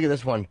 There it is. Look at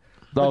this one.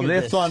 Oh, Look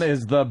at this one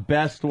is the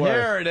best one.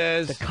 Here it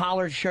is. The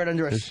collared shirt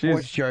under a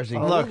sports jersey.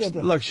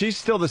 Look, she's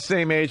still the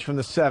same age from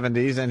the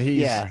 70s, and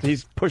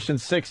he's pushing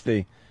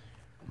 60.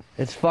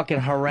 It's fucking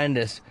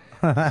horrendous.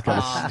 Got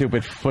a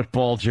stupid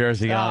football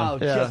jersey on. Oh,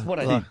 just what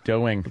What's he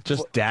doing?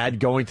 Just dad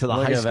going to the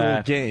Look high at school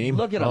that. game.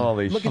 Look at him.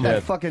 Holy Look shit. at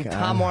that fucking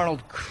Tom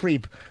Arnold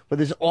creep with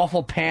his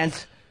awful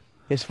pants.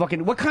 His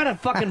fucking what kind of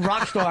fucking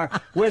rock star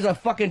wears a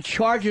fucking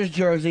Chargers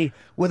jersey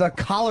with a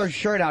collared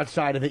shirt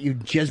outside of it? You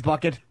jizz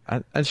bucket.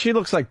 And she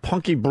looks like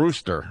Punky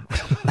Brewster.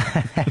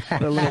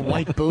 The little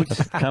white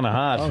boots. Kind of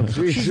hot.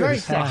 She's very A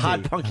sexy.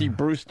 hot Punky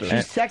Brewster.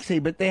 She's sexy,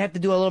 but they have to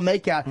do a little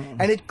makeout,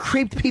 and it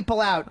creeped people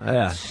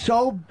out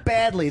so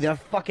badly. Their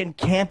fucking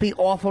campy,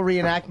 awful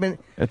reenactment.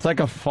 It's like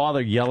a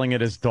father yelling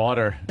at his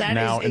daughter That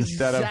now is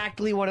instead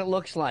exactly what it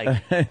looks like. of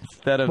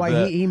instead of Why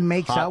the he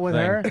makes hot out with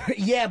thing. her?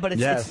 Yeah, but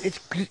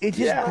it's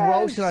just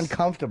gross and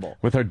uncomfortable.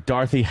 With her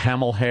Dorothy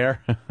Hamill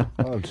hair.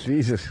 Oh,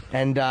 Jesus.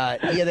 And yeah,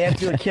 they have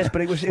to do a kiss,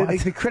 but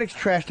the critics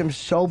trashed him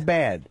so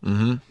bad.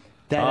 Mm-hmm.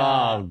 That,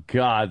 Oh,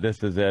 God,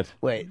 this is it.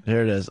 wait.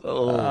 Here it is.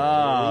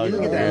 Oh.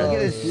 Look at that. Look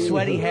at his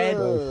sweaty head.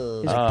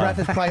 His breath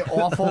is probably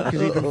awful because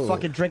he's been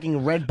fucking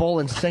drinking Red Bull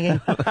and singing.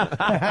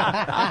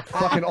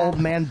 Fucking old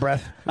man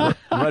breath.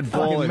 Red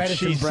Bull and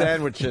medicine cheese breath.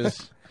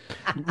 sandwiches.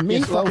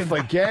 Meatloaf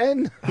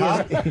again?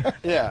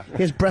 Yeah.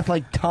 His breath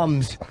like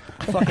Tums.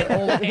 Fucking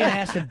old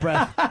antacid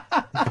breath.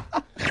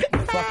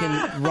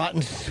 Fucking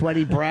rotten,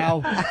 sweaty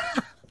brow.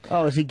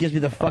 Oh, as he gives me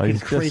the fucking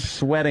He's creep. just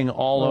sweating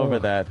all over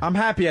that. I'm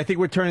happy. I think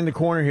we're turning the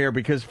corner here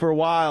because for a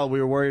while we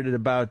were worried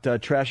about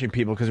trashing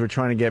people because we're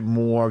trying to get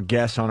more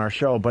guests on our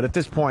show. But at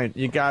this point,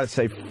 you got to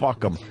say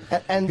fuck them.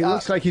 And He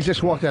looks like he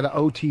just walked out of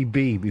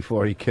OTB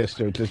before he kissed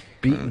her, just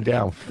beaten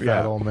down,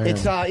 fat old man.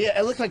 it's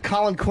it looks like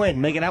Colin Quinn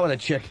making out with a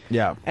chick.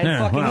 Yeah. And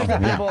fucking here's the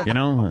people. You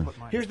know?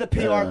 Here's the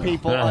PR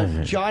people.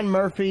 John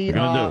Murphy,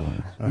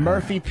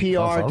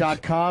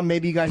 MurphyPR.com.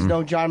 Maybe you guys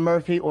know John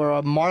Murphy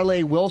or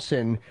Marley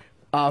Wilson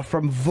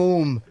from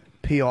Voom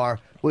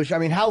PR. Which, I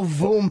mean, how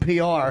Voom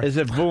PR? Is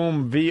it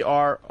Voom,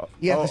 V-R?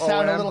 Yeah, the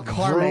sound a little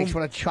car makes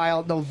when a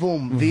child. No,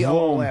 Voom,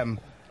 V-O-O-M.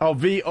 Oh,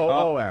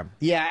 V-O-O-M.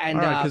 Yeah, and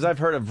because I've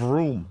heard of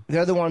Vroom.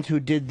 they're the ones who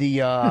did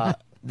the.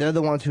 They're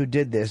the ones who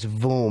did this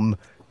Voom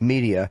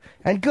Media,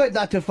 and good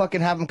not to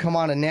fucking have them come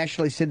on a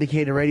nationally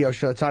syndicated radio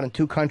show that's on in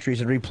 2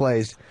 countries and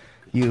replays.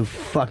 You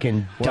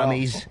fucking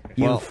dummies.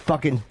 You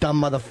fucking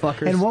dumb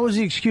motherfuckers. And what was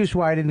the excuse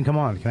why I didn't come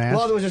on? Can I ask?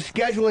 Well, there was a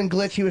scheduling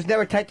glitch. He was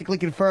never technically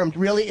confirmed.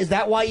 Really? Is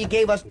that why you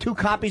gave us 2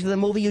 copies of the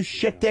movie, you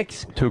shit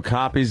dicks? 2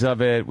 copies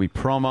of it. We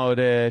promoted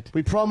it.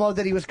 We promoted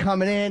that he was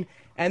coming in,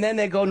 and then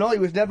they go, no, he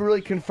was never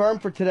really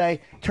confirmed for today.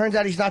 Turns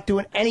out he's not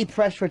doing any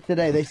press for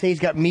today. They say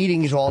he's got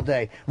meetings all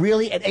day.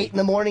 Really? At 8 in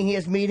the morning he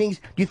has meetings?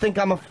 Do you think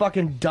I'm a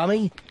fucking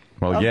dummy?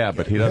 Well, yeah,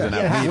 but he doesn't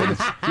have meetings.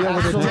 Yeah,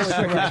 with a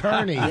district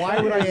attorney.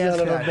 Why would I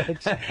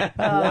ask that?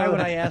 Why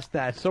would I ask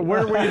that? So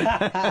where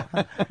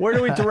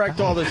do we direct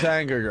all this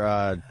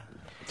anger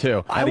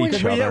to? At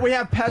each other. We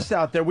have pests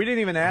out there. We didn't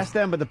even ask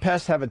them, but the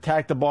pests have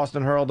attacked the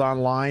Boston Herald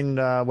online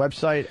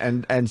website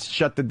and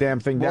shut the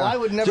damn thing down. Well, I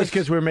would never just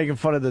because we were making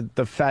fun of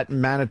the fat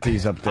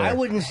manatees up there. I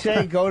wouldn't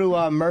say go to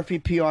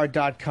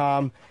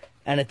MurphyPR.com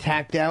and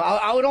attack them.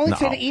 I would only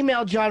say to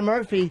email John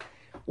Murphy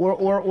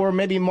or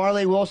maybe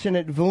Marley Wilson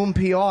at Voom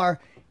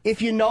PR.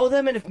 If you know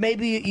them and if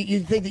maybe you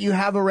think that you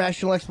have a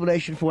rational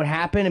explanation for what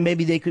happened and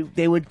maybe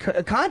they would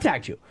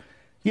contact you.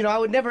 You know, I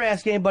would never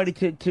ask anybody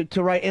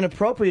to write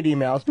inappropriate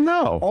emails.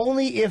 No.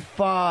 Only if,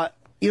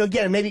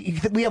 again, maybe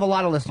we have a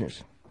lot of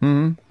listeners.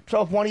 Mm-hmm.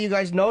 So if one of you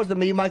guys knows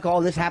them, you might go,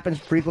 oh, this happens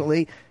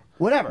frequently.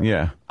 Whatever.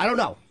 Yeah. I don't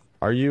know.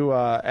 Are you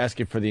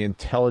asking for the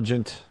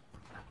intelligent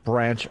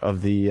branch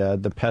of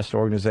the pest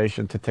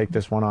organization to take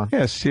this one on?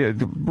 Yes,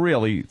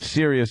 really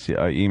serious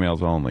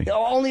emails only.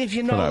 Only if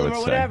you know That's what I them would or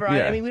say. whatever.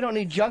 Yeah. I mean, we don't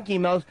need junk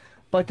emails.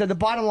 But the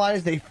bottom line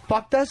is they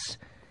fucked us.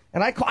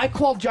 And I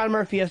called John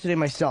Murphy yesterday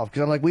myself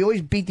because I'm like, we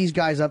always beat these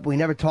guys up. We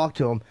never talk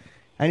to them.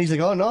 And he's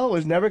like, oh, no, it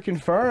was never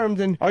confirmed.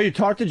 And oh, you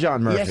talked to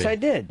John Murphy? yes, I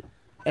did.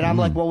 And I'm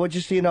like, well,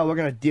 just so you know, we're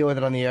going to deal with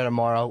it on the air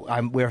tomorrow.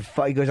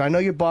 He goes, I know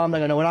you're bummed. I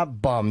go, no, we're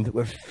not bummed.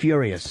 We're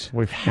furious.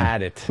 We've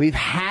had it. We've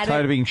had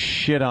Tired it. of being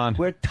shit on.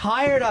 We're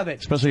tired of it.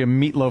 Especially a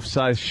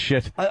Meatloaf-sized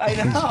shit. I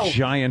know. It's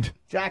giant.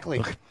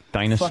 Exactly.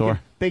 Dinosaur. Fucking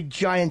big,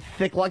 giant,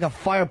 thick, like a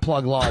fire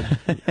plug log.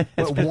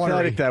 It's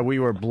pathetic that we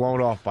were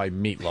blown off by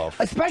Meatloaf.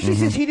 Especially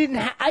since he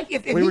didn't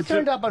if he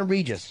turned up on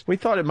Regis. We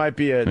thought it might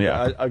be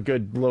a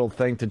good little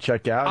thing to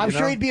check out. I'm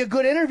sure he'd be a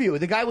good interview.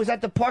 The guy was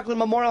at the Parkland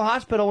Memorial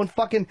Hospital when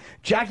fucking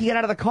Jackie got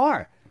out of the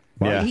car.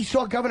 Yeah. He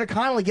saw Governor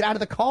Connolly get out of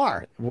the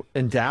car.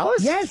 In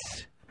Dallas?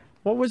 Yes.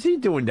 What was he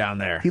doing down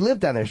there? He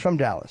lived down there. He's from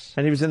Dallas.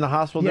 And he was in the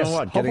hospital doing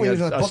what? Hopefully Getting he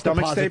was in a book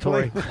stomach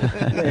depository.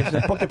 stapling? It's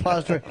a book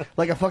depository,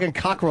 like a fucking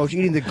cockroach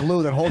eating the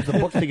glue that holds the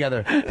books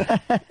together.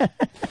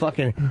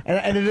 Fucking,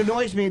 and it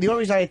annoys me. The only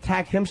reason I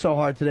attacked him so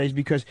hard today is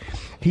because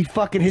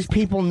his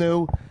people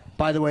knew,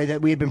 by the way,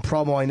 that we had been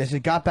promoting this. It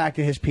got back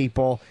to his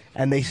people,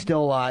 and they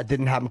still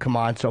didn't have him come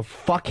on. So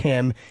fuck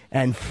him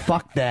and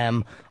fuck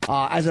them.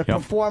 As a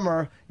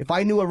performer, if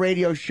I knew a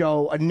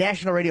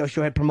national radio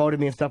show had promoted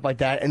me and stuff like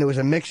that, and there was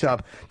a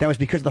mix-up, that was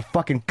because of the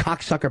fucking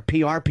cocksucker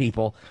PR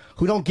people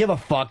who don't give a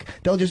fuck.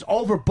 They'll just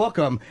overbook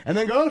them and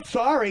then go, oh,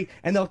 sorry,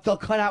 and they'll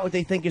cut out what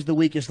they think is the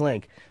weakest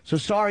link. So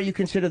sorry you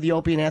consider the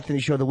Opie and Anthony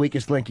show the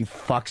weakest link, you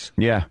fucks.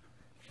 Yeah.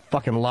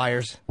 Fucking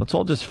liars. Let's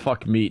all just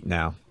fuck meat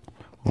now.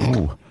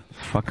 Ooh.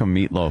 Fuck a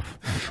meatloaf.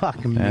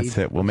 Fuck meat. That's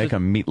it. We'll make a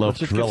meatloaf,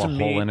 drill a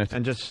hole in it.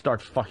 And just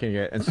start fucking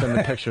it and send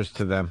the pictures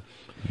to them.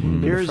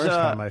 Here's the first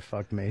time I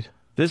fucked meat.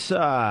 This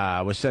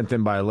was sent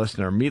in by a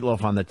listener,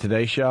 Meatloaf on the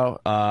Today Show.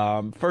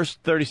 First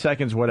 30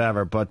 seconds,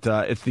 whatever, but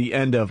it's the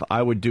end of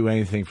I Would Do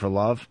Anything for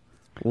Love.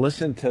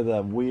 Listen to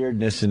the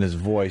weirdness in his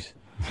voice.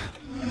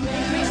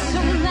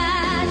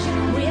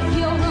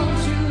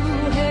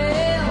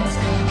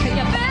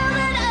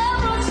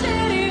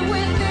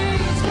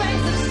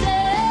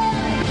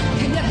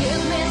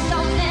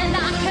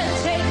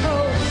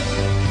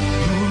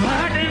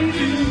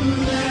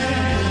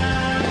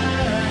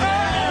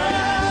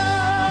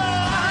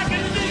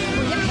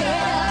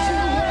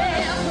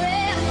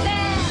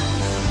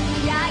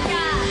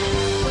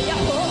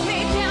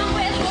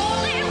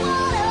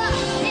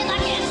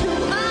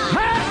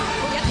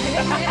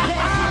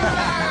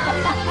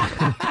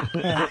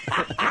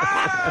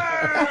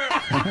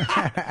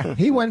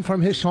 He went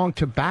from his song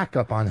to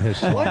backup on his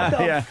song. What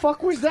the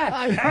fuck was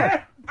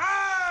that?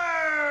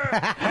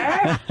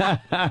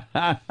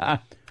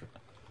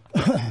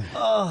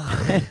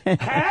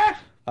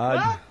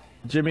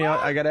 Jimmy,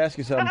 I got to ask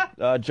you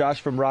something.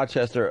 Josh from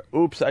Rochester.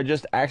 Oops, I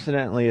just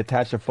accidentally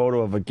attached a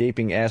photo of a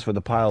gaping ass with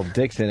a pile of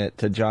dicks in it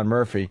to John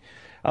Murphy.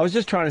 I was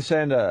just trying to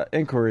send an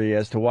inquiry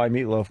as to why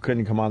Meatloaf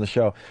couldn't come on the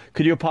show.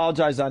 Could you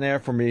apologize on air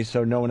for me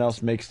so no one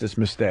else makes this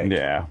mistake?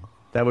 Yeah.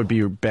 That would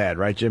be bad,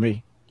 right,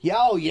 Jimmy?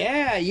 Yo,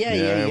 yeah, we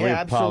absolutely.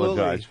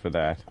 apologize for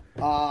that.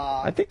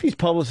 I think these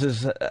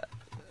publicists,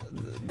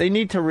 they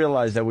need to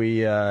realize that we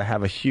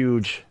have a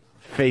huge,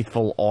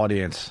 faithful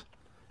audience.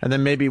 And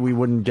then maybe we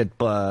wouldn't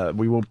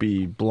we won't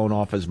be blown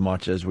off as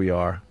much as we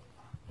are.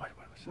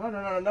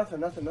 No,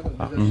 nothing. This is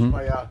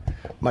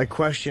my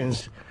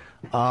questions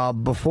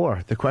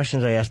before. The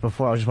questions I asked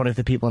before, I was just wondering if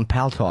the people in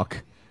Pal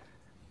Talk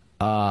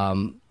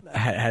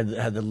had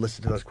to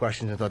listen to those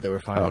questions and thought they were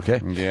fine. Okay.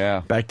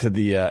 Yeah. Back to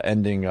the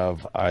ending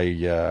of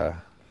I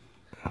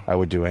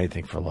Would Do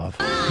Anything for Love.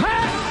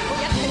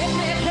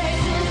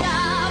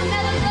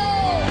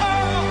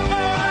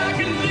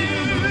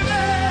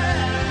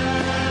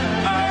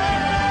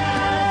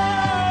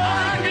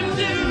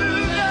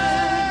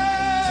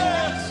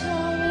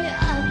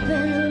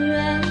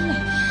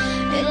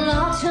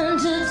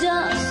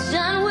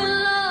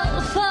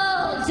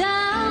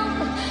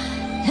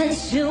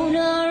 Sooner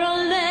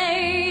or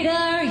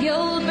later,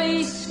 you'll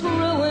be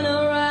screwing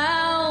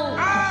around.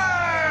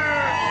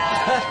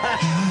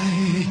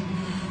 I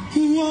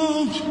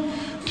won't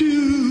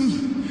do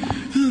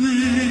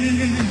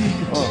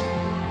that.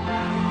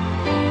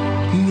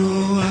 No,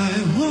 I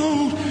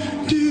won't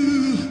do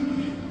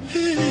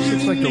it.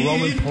 It's like the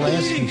Roman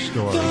Polanski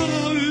story.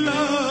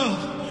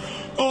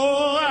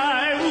 Oh,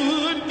 I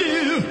would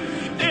do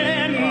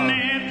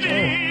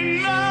anything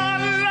for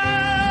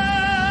love.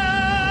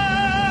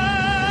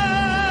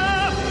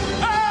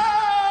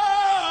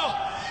 Oh,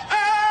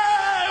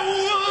 I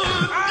would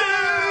do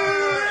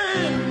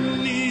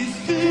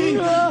anything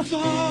for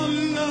love,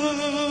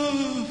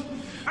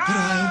 but I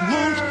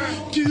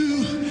won't do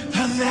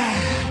that.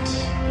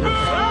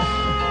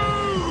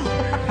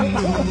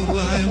 No,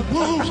 I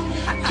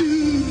won't do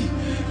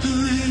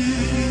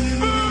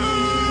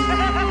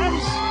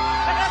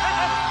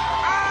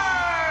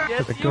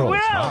The girl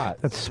is hot.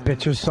 That's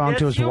Spitzer's song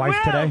to his wife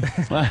today.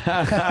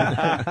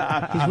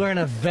 He's wearing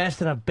a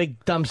vest and a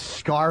big dumb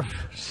scarf.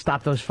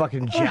 Stop those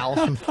fucking jowls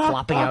from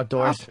flopping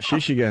outdoors. She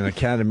should get an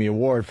Academy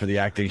Award for the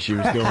acting she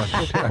was doing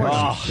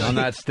on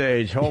that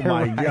stage. Oh,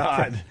 my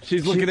God.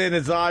 She's looking in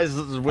his eyes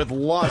with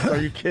lust. Are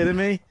you kidding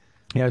me?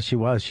 Yeah, she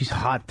was. She's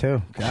hot,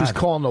 too. God. She's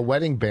calling the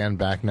wedding band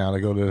back now to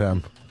go to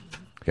them.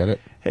 Get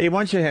it? Hey, why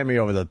don't you hand me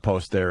over the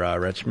post there,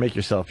 Rich? Make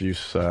yourself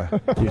useful.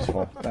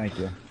 Thank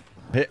you.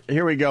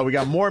 Here we go. We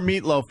got more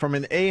Meatloaf from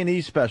an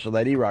A&E special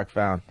that E-Rock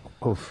found.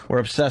 Oof. We're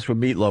obsessed with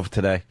Meatloaf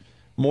today.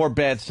 More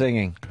bad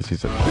singing. Because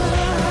he's a...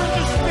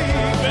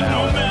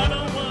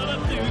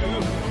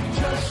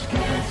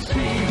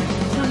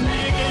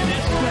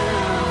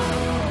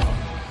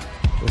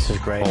 This is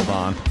great. Hold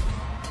on.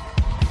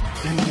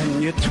 And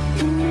then you took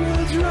the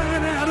words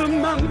right out of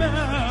my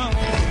mouth.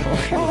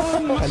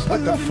 And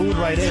put the food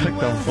right in. Took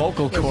the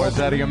vocal cords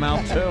out of your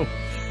mouth, too.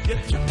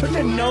 Took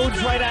the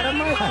nodes right out of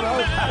my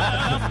throat.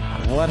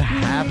 What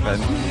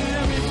happened?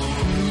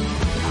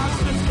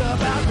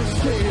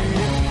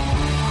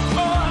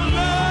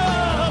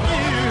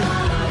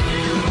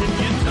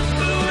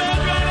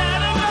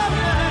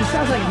 He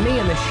sounds like me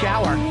in the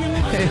shower.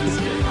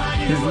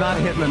 He's not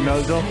hitting the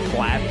nozzle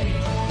flat.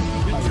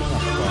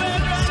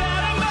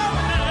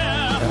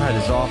 That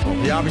is awful.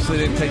 He obviously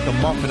didn't take the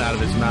muffin out of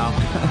his mouth.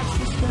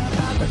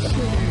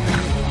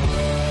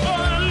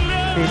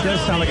 He does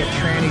sound like a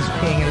tranny's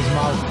peeing in his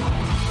mouth.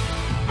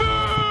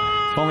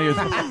 If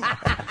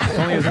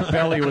only his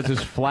belly was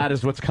as flat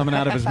as what's coming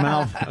out of his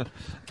mouth.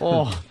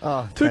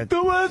 Took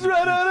the words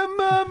right out of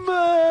my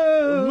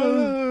mouth.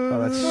 Oh,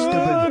 that's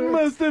stupid.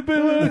 Must have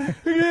been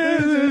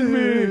kissing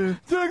me.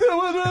 Took the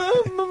words right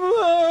out of my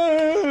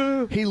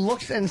mouth. He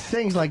looks and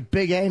sings like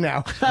Big A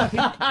now.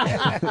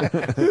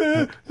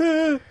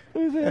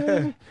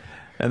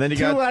 And then you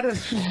 2 got out of...